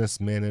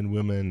 businessmen and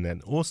women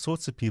and all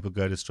sorts of people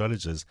go to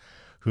astrologers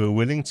who are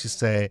willing to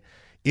say,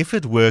 if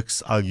it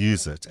works, I'll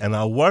use it, and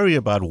I'll worry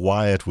about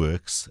why it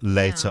works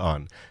later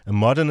on. A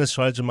modern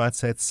astrologer might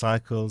say it's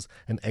cycles.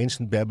 An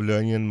ancient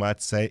Babylonian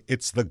might say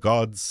it's the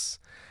gods.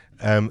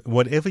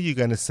 Whatever you're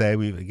going to say,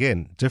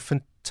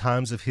 different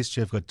times of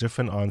history have got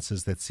different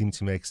answers that seem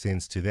to make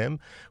sense to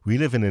them. We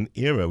live in an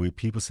era where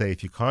people say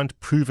if you can't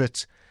prove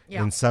it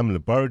in some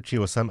laboratory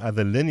or some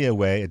other linear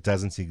way, it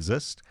doesn't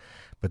exist.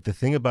 But the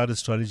thing about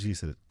astrology is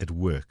that it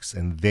works.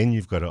 And then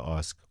you've got to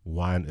ask,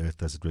 why on earth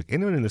does it work?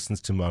 Anyone who listens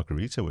to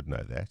Margarita would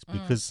know that,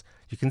 because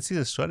you can see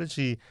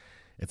astrology,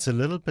 it's a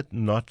little bit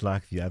not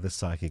like the other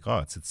psychic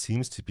arts. It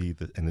seems to be,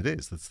 and it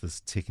is, it's this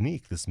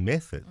technique, this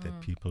method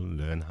that people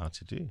learn how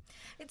to do.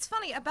 It's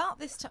funny, about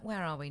this time,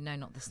 where are we? No,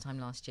 not this time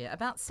last year.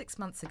 About 6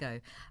 months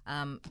ago,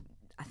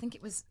 I think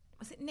it was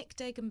it Nick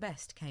Dagan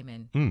Best came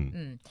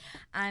in?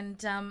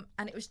 And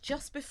it was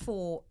just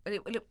before,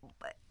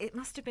 it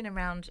must have been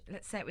around,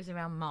 let's say it was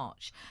around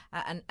March,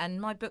 and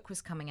my book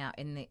was coming out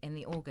in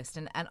the August,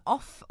 and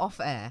off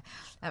air,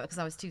 because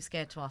I was too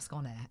scared to ask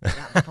on air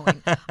at that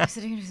point. I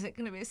said, is it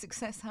going to be a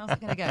success? How's it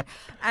going to go?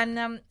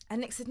 And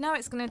Nick said, no,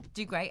 it's going to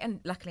do great, and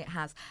luckily it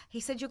has. He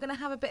said, you're going to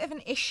have a bit of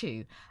an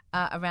issue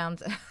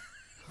around...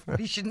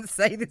 Probably shouldn't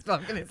say this, but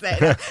I'm going to say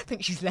it. I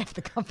think she's left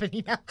the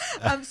company now.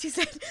 He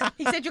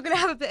said you're going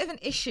to have a bit of an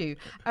issue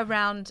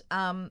around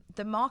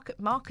the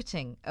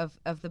marketing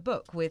of the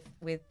book with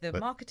the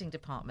marketing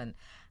department.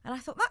 And I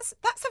thought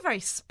that's a very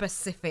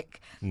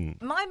specific.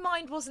 My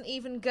mind wasn't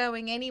even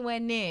going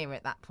anywhere near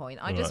at that point.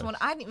 I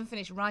hadn't even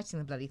finished writing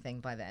the bloody thing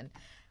by then.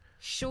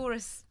 Sure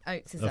as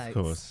oats is oats. Of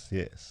course,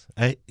 yes.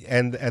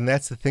 And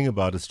that's the thing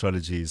about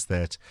astrology, is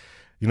that,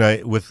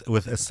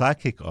 with a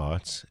psychic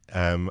art,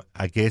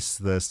 I guess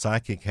the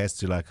psychic has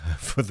to look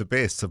for the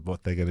best of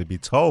what they're going to be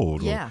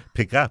told or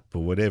pick up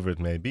or whatever it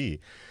may be.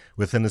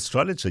 With an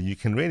astrologer, you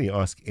can really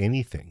ask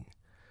anything,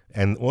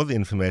 and all the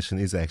information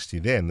is actually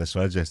there. And the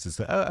astrologer has to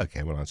say, oh,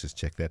 okay, well, I'll just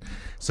check that.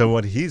 So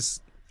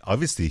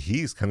obviously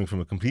he's coming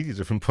from a completely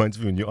different point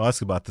of view. When you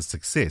ask about the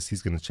success,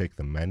 he's going to check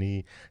the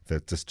money, the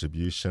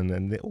distribution,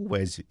 and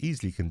you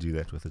easily can do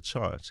that with a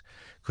chart,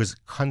 because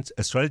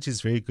astrology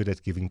is very good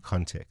at giving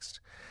context.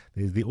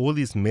 There's all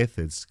these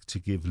methods to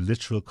give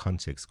literal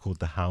context called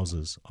the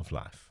houses of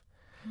life.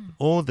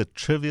 All the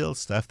trivial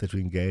stuff that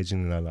we engage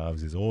in our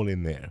lives is all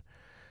in there.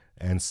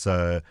 And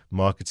so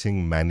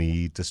marketing,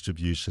 money,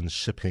 distribution,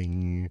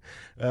 shipping,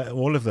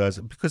 all of those,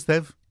 because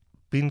they've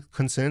been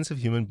concerns of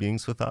human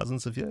beings for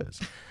thousands of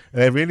years.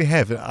 And they really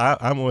have.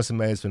 I'm always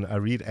amazed when I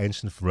read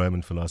ancient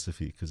Roman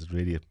philosophy, because it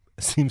really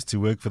seems to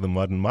work for the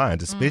modern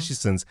mind, especially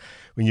since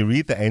when you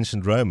read the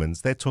ancient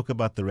Romans, they talk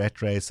about the rat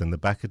race and the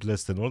bucket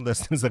list and all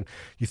those things. And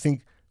you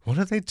think, what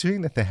are they doing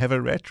that they have a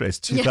rat race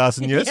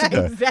 2,000 years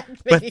ago? Exactly.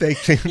 But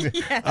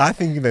I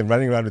think they're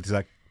running around with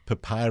these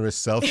papyrus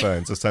cell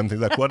phones or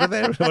something. What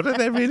are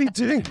they really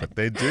doing? But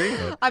they're doing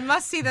it. I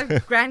must see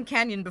the Grand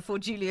Canyon before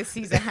Julius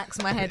Caesar hacks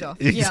my head off.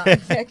 Exactly. Yeah,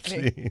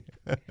 exactly.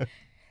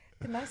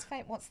 The most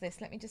famous. What's this?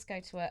 Let me just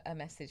go to a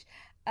message.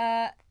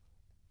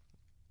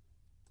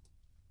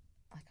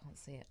 I can't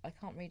see it. I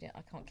can't read it.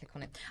 I can't click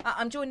on it.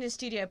 I'm joined in the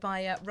studio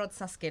by Rod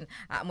Suskin,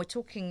 and we're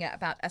talking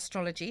about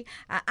astrology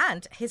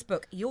and his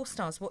book, Your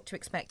Stars, What to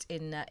Expect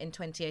in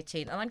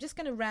 2018. And I'm just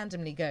going to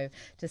randomly go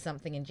to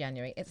something in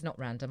January. It's not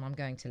random. I'm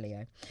going to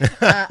Leo.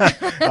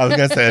 I was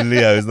going to say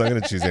Leo is not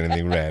going to choose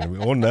anything random. We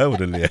all know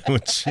what a Leo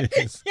would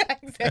choose. Yeah,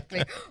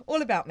 exactly.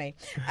 All about me.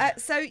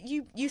 So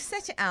you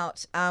set it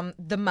out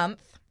the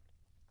month.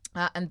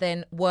 And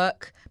then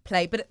work,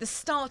 play. But at the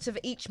start of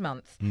each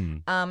month,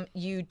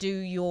 you do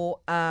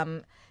your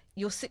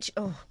you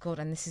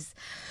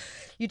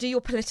do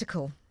your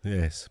political.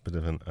 Yes, a bit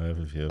of an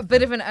overview.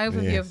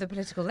 Of the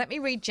political. Let me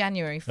read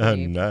January for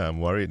you. No,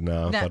 I'm worried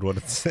now about what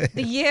it says.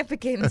 The year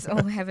begins,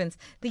 oh heavens.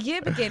 The year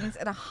begins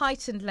at a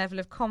heightened level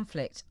of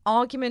conflict.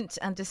 Argument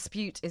and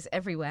dispute is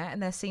everywhere,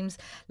 and there seems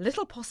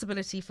little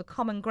possibility for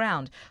common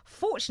ground.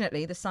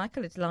 Fortunately, the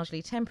cycle is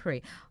largely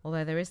temporary,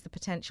 although there is the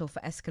potential for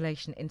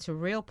escalation into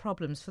real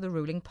problems for the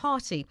ruling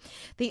party.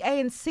 The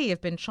ANC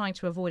have been trying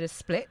to avoid a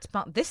split,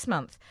 but this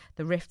month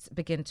the rifts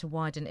begin to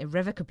widen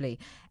irrevocably.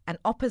 An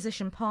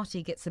opposition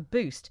party gets a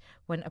boost used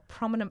when a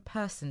prominent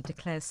person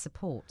declares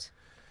support?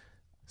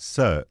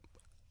 So,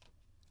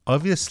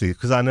 obviously,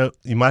 because I know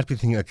you might be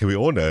thinking, okay, we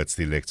all know it's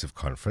the elective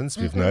conference.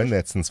 We've known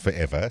that since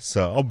forever.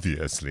 So,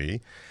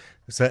 obviously.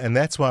 And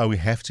that's why we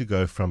have to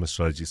go from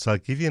astrology. So I'll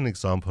give you an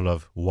example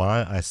of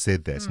why I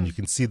said that. And you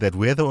can see that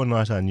whether or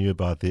not I knew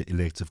about the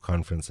elective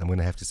conference, I'm going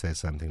to have to say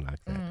something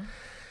like that.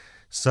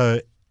 So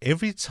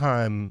every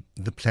time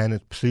the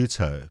planet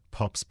Pluto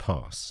pops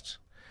past,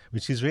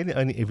 which is really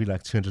only every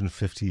like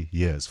 250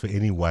 years for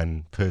any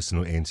one person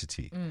or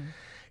entity,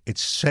 it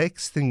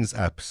shakes things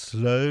up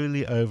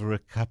slowly over a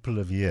couple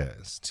of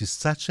years to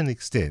such an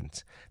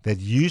extent that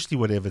usually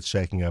whatever it's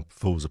shaking up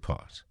falls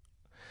apart.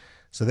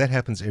 So that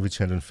happens every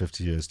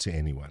 250 years to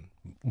anyone.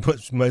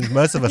 But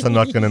most of us are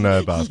not going to know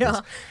about this.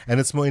 And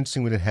it's more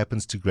interesting when it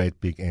happens to great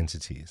big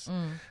entities.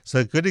 So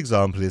a good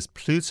example is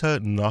Pluto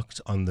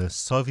knocked on the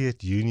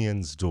Soviet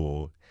Union's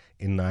door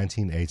in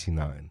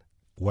 1989.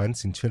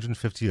 Once in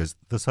 250 years.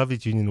 The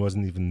Soviet Union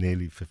wasn't even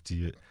nearly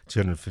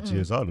 250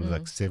 years old. It was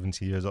like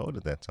 70 years old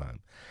at that time.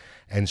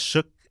 And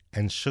shook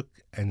and shook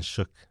and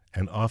shook.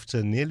 And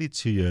after nearly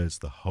 2 years,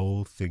 the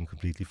whole thing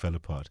completely fell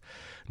apart.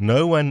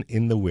 No one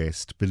in the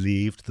West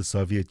believed the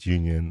Soviet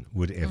Union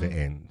would ever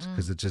end.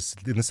 Because it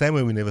just, in the same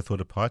way we never thought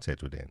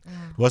apartheid would end.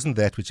 It wasn't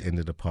that which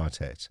ended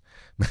apartheid.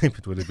 Maybe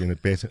it would have been a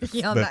better,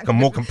 a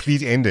more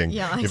complete ending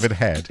if it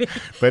had.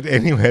 But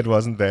anyway, it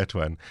wasn't that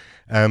one.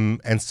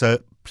 And so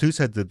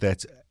Pluto did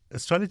that.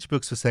 Astrology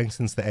books were saying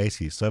since the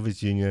 80s,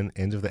 Soviet Union,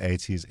 end of the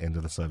 80s, end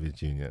of the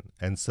Soviet Union.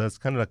 And so it's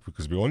kind of like,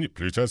 because we all knew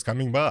Pluto's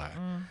coming by.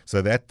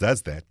 So that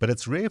does that. But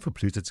it's rare for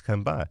Pluto to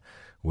come by.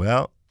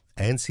 Well,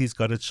 ANC's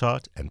got a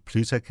chart, and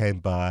Pluto came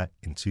by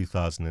in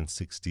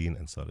 2016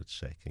 and started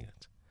shaking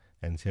it.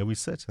 And here we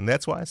sit. And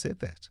that's why I said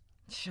that.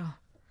 Sure.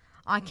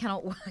 I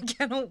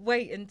cannot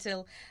wait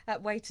until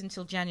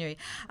January.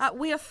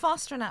 We are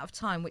fast run out of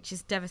time, which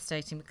is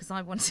devastating because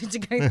I wanted to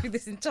go through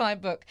this entire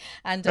book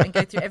and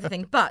go through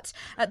everything. But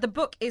the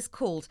book is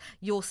called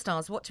Your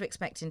Stars: What to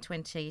Expect in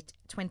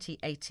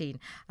 2018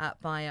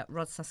 by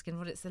Rod Suskin.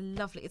 Rod, it's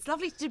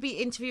lovely to be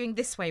interviewing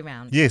this way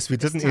round. Yes, we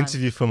did an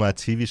interview for my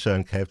TV show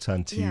on Cape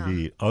Town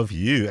TV of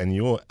you and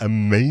your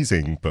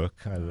amazing book.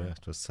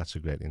 It was such a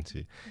great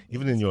interview,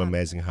 even in your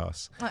amazing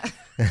house.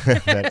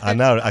 I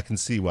know I can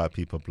see why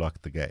people block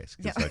the gate.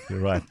 It's like you're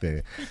right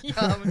there.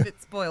 I'm a bit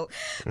spoiled.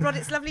 Rod,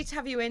 it's lovely to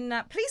have you in.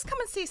 Please come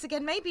and see us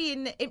again, maybe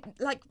in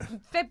like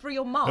February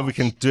or March. And we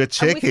can do a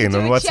check-in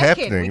on what's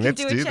happening.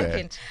 Let's do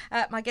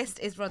that. My guest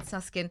is Rod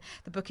Suskin.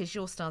 The book is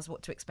Your Stars: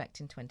 What to Expect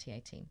in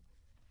 2018.